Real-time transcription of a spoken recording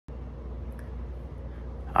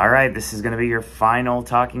Alright, this is going to be your final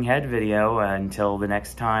talking head video until the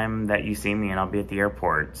next time that you see me, and I'll be at the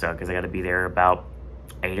airport. So, because I got to be there about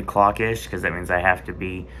 8 o'clock-ish, because that means I have to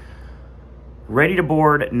be ready to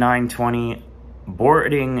board at 9:20,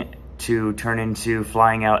 boarding to turn into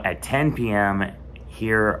flying out at 10 p.m.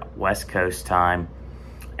 here, West Coast time,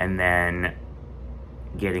 and then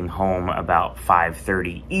getting home about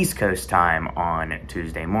 5:30 East Coast time on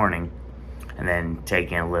Tuesday morning. And then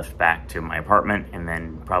taking a lift back to my apartment, and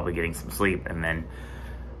then probably getting some sleep, and then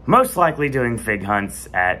most likely doing fig hunts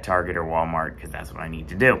at Target or Walmart, because that's what I need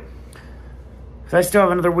to do. So I still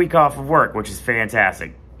have another week off of work, which is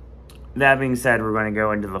fantastic. That being said, we're going to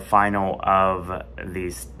go into the final of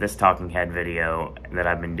this talking head video that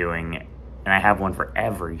I've been doing, and I have one for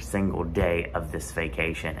every single day of this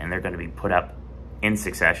vacation, and they're going to be put up in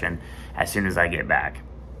succession as soon as I get back.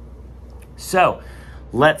 So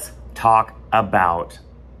let's talk about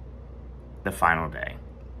the final day.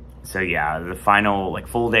 So yeah, the final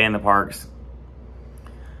full day in the parks.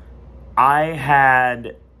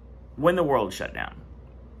 When the world shut down,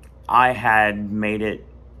 I had made it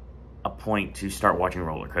a point to start watching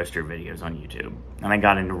roller coaster videos on YouTube. And I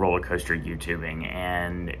got into roller coaster YouTubing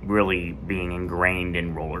and really being ingrained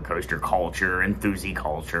in roller coaster culture, enthusiast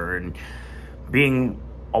culture, and being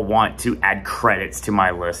a want to add credits to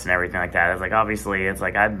my list and everything like that. It's like, obviously, it's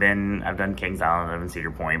like I've done Kings Island, I've done Cedar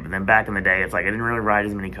Point, but then back in the day, it's like I didn't really ride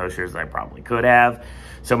as many coasters as I probably could have.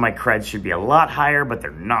 So my creds should be a lot higher, but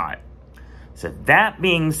they're not. So that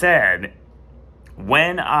being said,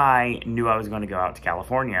 when I knew I was going to go out to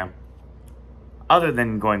California, other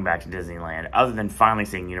than going back to Disneyland, other than finally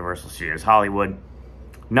seeing Universal Studios Hollywood,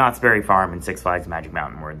 Knott's Berry Farm and Six Flags Magic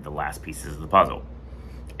Mountain were the last pieces of the puzzle.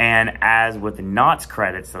 And as with the Knott's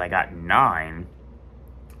credits that I got 9,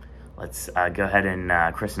 let's go ahead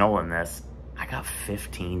and Chris Nolan this. I got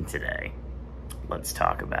 15 today. Let's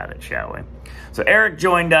talk about it, shall we? So Eric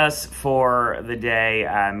joined us for the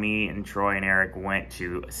day. Me and Troy and Eric went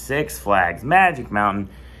to Six Flags Magic Mountain,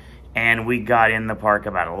 and we got in the park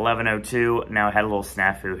about 11:02. Now I had a little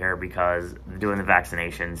snafu here because doing the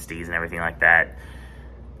vaccination, stees and everything like that.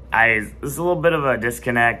 This is a little bit of a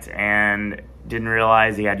disconnect, and didn't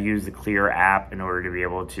realize you had to use the Clear app in order to be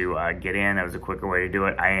able to get in. It was a quicker way to do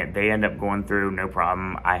it. They end up going through, no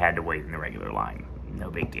problem. I had to wait in the regular line.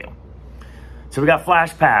 No big deal. So we got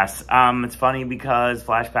Flash Pass. It's funny because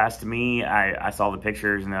Flash Pass to me, I saw the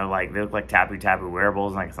pictures and they look like Tapu Tapu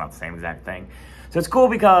wearables. Like, it's not the same exact thing. So it's cool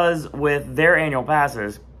because with their annual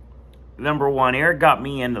passes, number one, Eric got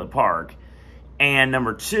me into the park. And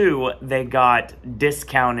number two, they got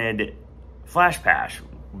discounted Flash Pass,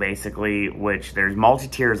 basically, which there's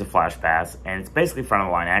multi-tiers of Flash Pass, and it's basically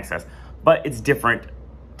front-of-the-line access, but it's different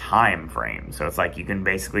time frames. So it's like you can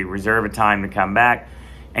basically reserve a time to come back,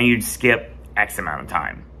 and you'd skip X amount of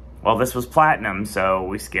time. Well, this was Platinum, so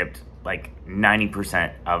we skipped like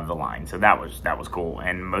 90% of the line. So that was cool,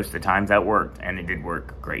 and most of the times that worked, and it did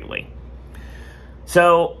work greatly.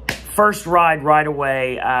 So first ride right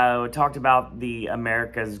away, we talked about the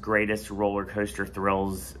America's Greatest Roller Coaster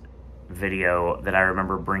Thrills video that I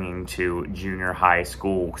remember bringing to junior high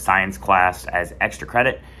school science class as extra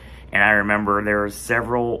credit. And I remember there were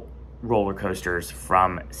several roller coasters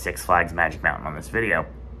from Six Flags Magic Mountain on this video.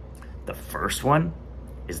 The first one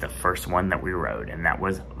is the first one that we rode, and that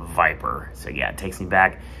was Viper. So yeah, it takes me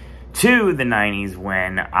back to the 90s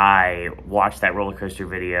when I watched that roller coaster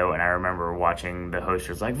video, and I remember watching the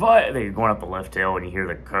hosters like, they're going up a lift hill, and you hear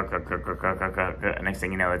the and next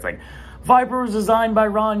thing you know, it's like, Viper was designed by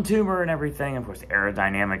Ron Toomer and everything. Of course,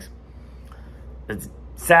 aerodynamics.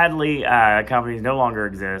 Sadly, companies no longer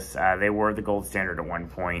exist. They were the gold standard at one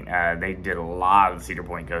point. They did a lot of Cedar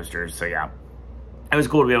Point coasters, so yeah. It was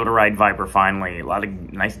cool to be able to ride Viper finally. A lot of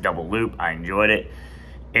nice double loop. I enjoyed it.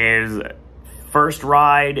 First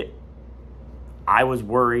ride, I was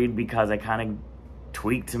worried because I kind of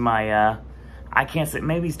tweaked my, I can't say,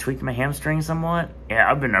 maybe he's tweaked my hamstring somewhat. Yeah,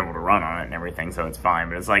 I've been able to run on it and everything, so it's fine.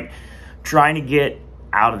 But it's like trying to get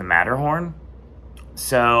out of the Matterhorn.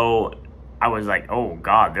 So I was like, oh,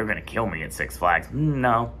 God, they're going to kill me at Six Flags.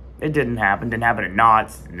 No, it didn't happen. Didn't happen at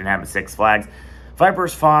Knott's. Didn't happen at Six Flags.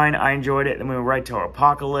 Viper's fine. I enjoyed it. Then we went right to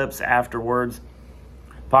Apocalypse afterwards.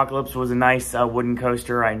 Apocalypse was a nice wooden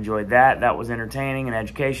coaster. I enjoyed that. That was entertaining and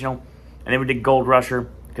educational. And then we did Gold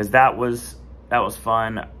Rusher because that was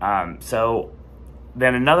fun. So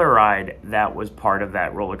then another ride that was part of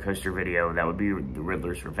that roller coaster video, that would be the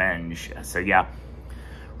Riddler's Revenge. So yeah,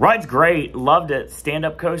 ride's great. Loved it.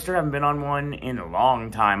 Stand-up coaster. Haven't been on one in a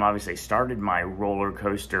long time. Obviously started my roller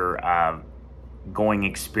coaster going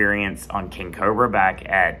experience on King Cobra back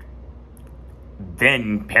at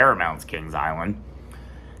then Paramount's Kings Island.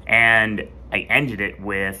 And I ended it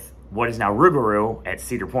with what is now Rougarou at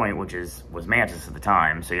Cedar Point, which was Mantis at the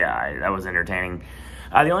time. So yeah, that was entertaining.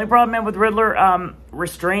 The only problem I had with Riddler,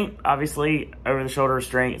 restraint, obviously, over-the-shoulder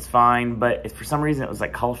restraint, it's fine, but for some reason it was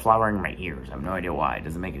like cauliflowering in my ears. I have no idea why. It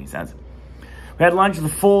doesn't make any sense. We had lunch at the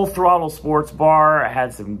Full Throttle Sports Bar. I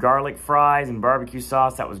had some garlic fries and barbecue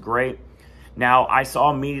sauce. That was great. Now, I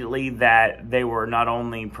saw immediately that they were not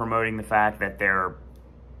only promoting the fact that they're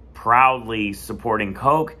proudly supporting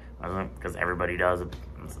Coke, because everybody does,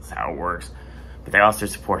 this is how it works, but they also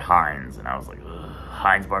support Heinz, and I was like, ugh,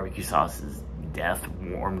 Heinz barbecue sauce is death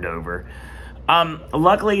warmed over.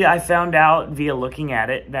 Luckily, I found out via looking at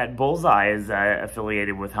it that Bullseye is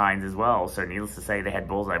affiliated with Heinz as well, so needless to say, they had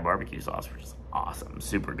Bullseye barbecue sauce, which is awesome,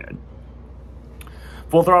 super good.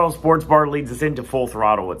 Full Throttle Sports Bar leads us into Full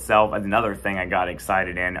Throttle itself. Another thing I got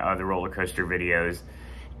excited in are the roller coaster videos,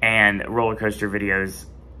 and roller coaster videos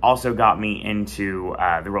also got me into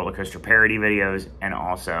the roller coaster parody videos, and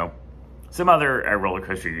also some other roller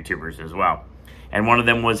coaster YouTubers as well. And one of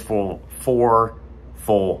them was Full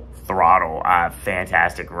Throttle.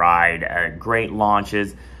 Fantastic ride, great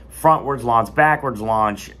launches, frontwards launch, backwards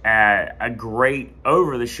launch, a great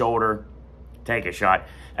over-the-shoulder, take a shot,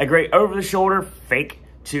 a great over-the-shoulder fake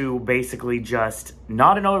to basically just,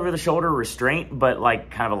 not an over-the-shoulder restraint, but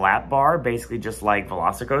like kind of a lap bar, basically just like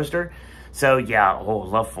Velocicoaster. So yeah,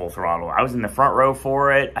 love Full Throttle. I was in the front row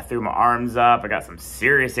for it. I threw my arms up. I got some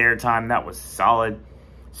serious airtime. That was solid.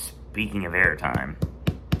 Speaking of airtime,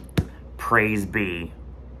 praise be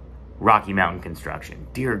Rocky Mountain Construction.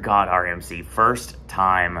 Dear God, RMC, first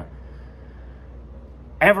time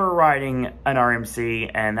ever riding an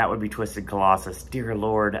RMC, and that would be Twisted Colossus. Dear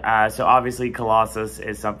Lord. So obviously Colossus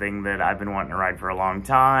is something that I've been wanting to ride for a long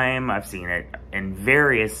time. I've seen it in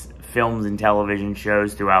various films and television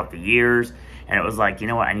shows throughout the years, and it was like, you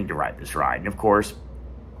know what, I need to ride this ride. And of course,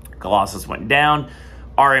 Colossus went down.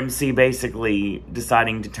 RMC basically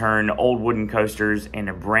deciding to turn old wooden coasters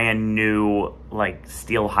into brand new, like,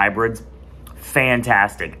 steel hybrids.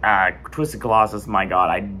 Fantastic. Twisted Colossus, my God,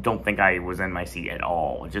 I don't think I was in my seat at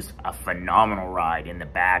all. Just a phenomenal ride in the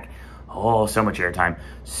back. Oh, so much airtime.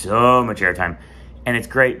 So much airtime. And it's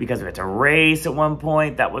great because it's a race at one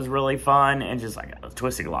point. That was really fun. And just like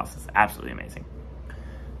Twisted Colossus, absolutely amazing.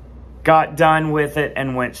 Got done with it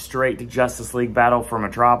and went straight to Justice League Battle for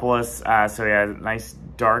Metropolis. So yeah, nice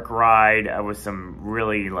dark ride with some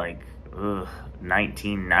really like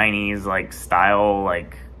 1990s like style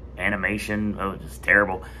like animation. Oh, just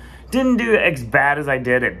terrible. Didn't do as bad as I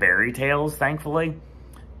did at Berry Tales, thankfully.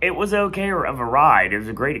 It was okay of a ride. It was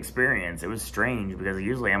a great experience. It was strange because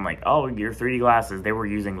usually I'm like, oh, your 3D glasses. They were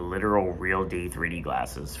using literal real D 3D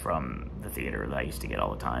glasses from the theater that I used to get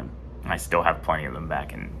all the time. I still have plenty of them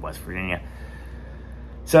back in West Virginia.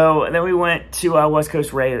 So then we went to West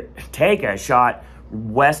Coast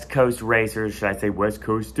West Coast Racers. Should I say West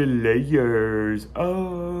Coast Delayers?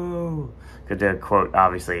 Oh, to quote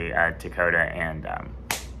obviously Dakota, and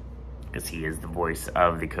because he is the voice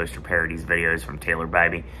of the Coaster Parodies videos from Taylor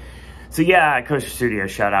Baby. So yeah, Coaster Studios,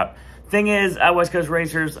 shout out. Thing is, West Coast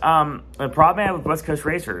Racers. The problem I have with West Coast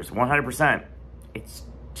Racers, 100%, it's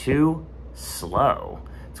too slow.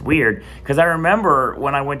 It's weird, because I remember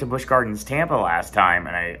when I went to Busch Gardens Tampa last time,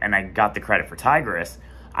 and I got the credit for Tigris,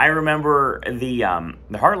 I remember the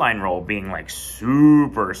Heartline roll being like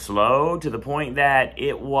super slow to the point that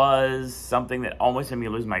it was something that almost made me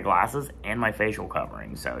lose my glasses and my facial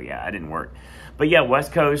covering. So yeah, it didn't work. But yeah,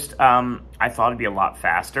 West Coast, I thought it'd be a lot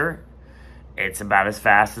faster. It's about as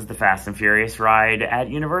fast as the Fast and Furious ride at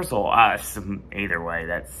Universal. Either way,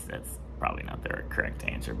 that's probably not the correct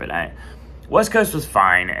answer, but West Coast was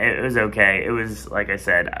fine. It was okay. It was, like I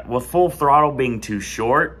said, with Full Throttle being too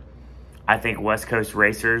short, I think West Coast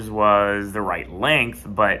Racers was the right length,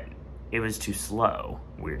 but it was too slow,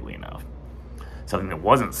 weirdly enough. Something that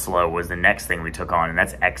wasn't slow was the next thing we took on, and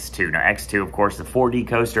that's X2. Now, X2, of course, the 4D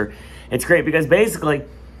coaster. It's great because basically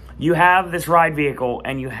you have this ride vehicle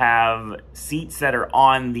and you have seats that are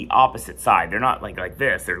on the opposite side. They're not like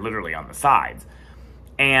this. They're literally on the sides.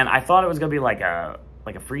 And I thought it was going to be like a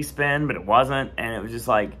free spin, but it wasn't, and it was just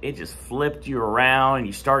like, it just flipped you around, and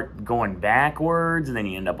you start going backwards, and then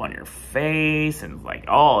you end up on your face, and like,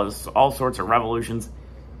 all sorts of revolutions.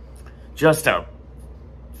 Just a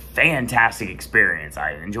fantastic experience.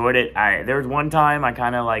 I enjoyed it. There was one time I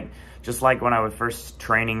kind of like, just like when I was first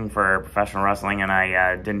training for professional wrestling, and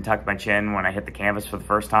I didn't tuck my chin when I hit the canvas for the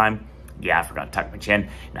first time. Yeah, I forgot to tuck my chin,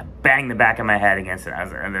 and I banged the back of my head against it,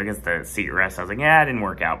 against the seat rest. I was like, yeah, it didn't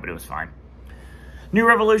work out, but it was fine. New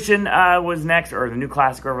Revolution was next, or the New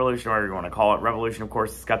Classic Revolution, whatever you want to call it. Revolution, of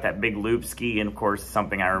course, it's got that big loop ski, and of course,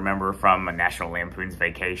 something I remember from a National Lampoon's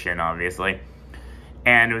Vacation, obviously.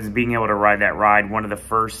 And it was being able to ride that ride, one of the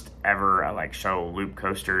first ever, like, show loop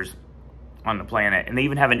coasters on the planet. And they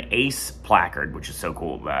even have an ACE placard, which is so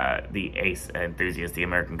cool. The ACE enthusiast, the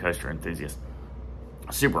American Coaster Enthusiast.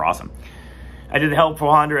 Super awesome. I did the Helpful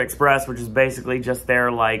Honda Express, which is basically just their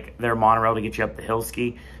monorail to get you up the hill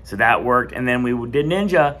ski. So that worked. And then we did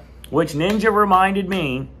Ninja, which Ninja reminded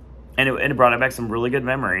me, and it brought back some really good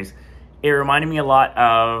memories. It reminded me a lot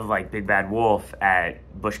of like Big Bad Wolf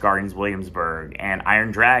at Busch Gardens, Williamsburg, and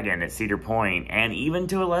Iron Dragon at Cedar Point, and even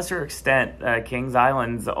to a lesser extent, Kings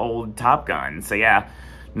Island's old Top Gun. So yeah,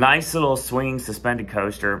 nice little swinging suspended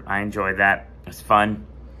coaster. I enjoyed that. It was fun.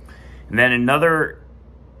 And then another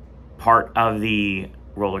part of the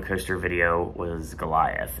roller coaster video was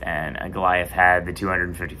Goliath, and Goliath had the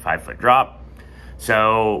 255-foot drop.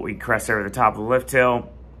 So we crest over the top of the lift hill,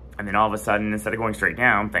 and then all of a sudden, instead of going straight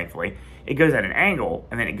down, thankfully, it goes at an angle,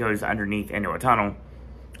 and then it goes underneath into a tunnel.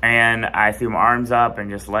 And I threw my arms up and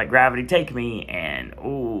just let gravity take me, and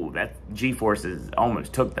ooh, that G-forces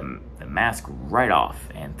almost took the mask right off.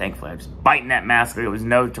 And thankfully, I was biting that mask like it was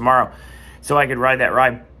no tomorrow, so I could ride that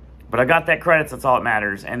ride. But I got that credits, that's all that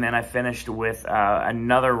matters. And then I finished with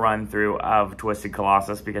another run through of Twisted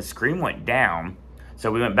Colossus because Scream went down. So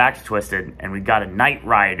we went back to Twisted and we got a night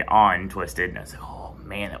ride on Twisted. And I was like, oh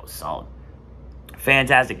man, that was solid.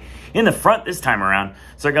 Fantastic. In the front this time around.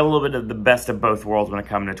 So I got a little bit of the best of both worlds when it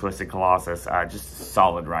comes to Twisted Colossus. Just a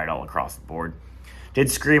solid ride all across the board. Did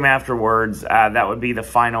Scream afterwards. That would be the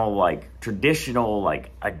final, like, traditional,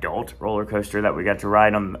 like, adult roller coaster that we got to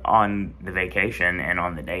ride on the vacation and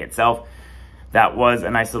on the day itself. That was a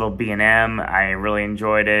nice little B&M. I really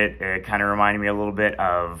enjoyed it. It kind of reminded me a little bit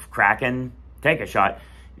of Kraken. Take a Shot.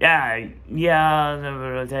 Yeah,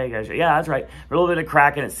 Take a Shot. Yeah, that's right. A little bit of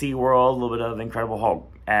Kraken at SeaWorld, a little bit of Incredible Hulk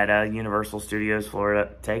at Universal Studios Florida.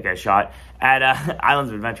 Take a Shot. At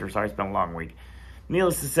Islands of Adventure. Sorry, it's been a long week.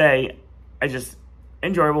 Needless to say,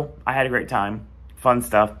 enjoyable. I had a great time. Fun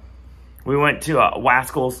stuff. We went to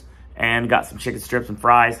Wascals and got some chicken strips and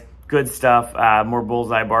fries. Good stuff. More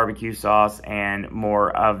Bullseye barbecue sauce and more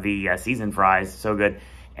of the seasoned fries. So good.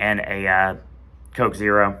 And a Coke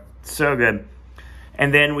Zero. So good.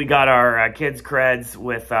 And then we got our kids' creds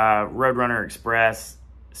with Roadrunner Express,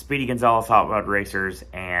 Speedy Gonzales Hot Rod Racers,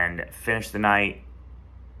 and finished the night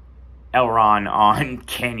Elron on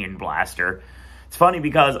Canyon Blaster. It's funny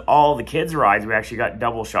because all the kids' rides we actually got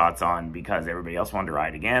double shots on because everybody else wanted to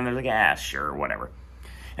ride again. They're like, sure, whatever.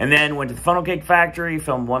 And then went to the Funnel Cake Factory,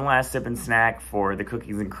 filmed one last sip and snack for the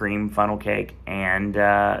cookies and cream funnel cake, and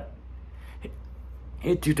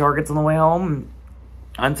hit 2 targets on the way home,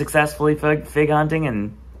 unsuccessfully fig hunting,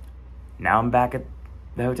 and now I'm back at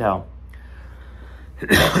the hotel.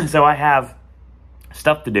 So I have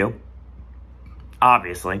stuff to do,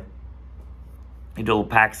 obviously. I do a little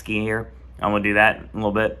pack ski here. I'm going to do that in a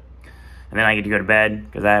little bit. And then I get to go to bed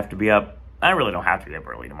because I have to be up. I really don't have to be up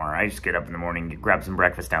early tomorrow. I just get up in the morning, grab some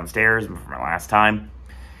breakfast downstairs for my last time.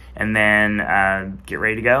 And then get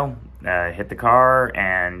ready to go. Hit the car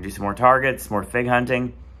and do some more targets, more fig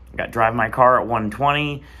hunting. Got to drive my car at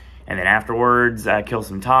 1:20. And then afterwards, kill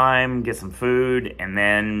some time, get some food. And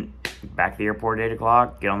then back to the airport at 8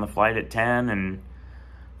 o'clock. Get on the flight at 10 and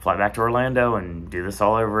fly back to Orlando and do this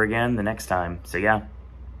all over again the next time. So yeah.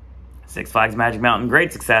 Six Flags Magic Mountain,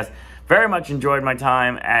 great success. Very much enjoyed my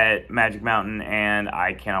time at Magic Mountain, and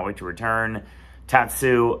I cannot wait to return.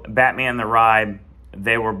 Tatsu, Batman the Ride,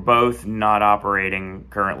 they were both not operating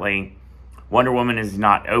currently. Wonder Woman is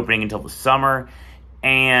not opening until the summer,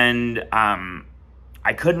 and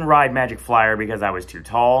I couldn't ride Magic Flyer because I was too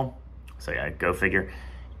tall. So yeah, go figure.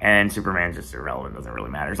 And Superman's just irrelevant, doesn't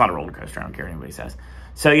really matter. It's not a roller coaster, I don't care what anybody says.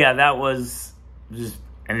 So yeah, that was just...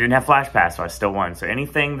 And it didn't have Flash Pass, so I still won. So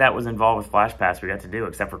anything that was involved with Flash Pass, we got to do,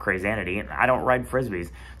 except for Crazanity. And I don't ride Frisbees.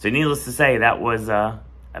 So needless to say, that was a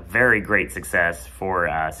very great success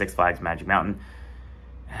for Six Flags Magic Mountain.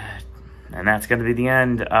 And that's going to be the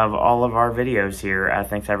end of all of our videos here.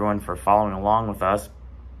 Thanks, everyone, for following along with us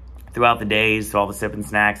throughout the days, through all the sip and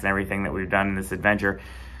snacks and everything that we've done in this adventure.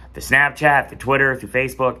 The Snapchat, the Twitter, through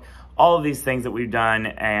Facebook. All of these things that we've done,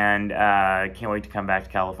 and can't wait to come back to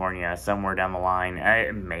California somewhere down the line.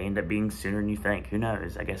 It may end up being sooner than you think. Who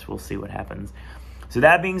knows? I guess we'll see what happens. So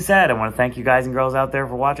that being said, I want to thank you guys and girls out there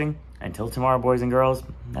for watching. Until tomorrow, boys and girls,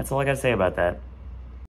 that's all I got to say about that.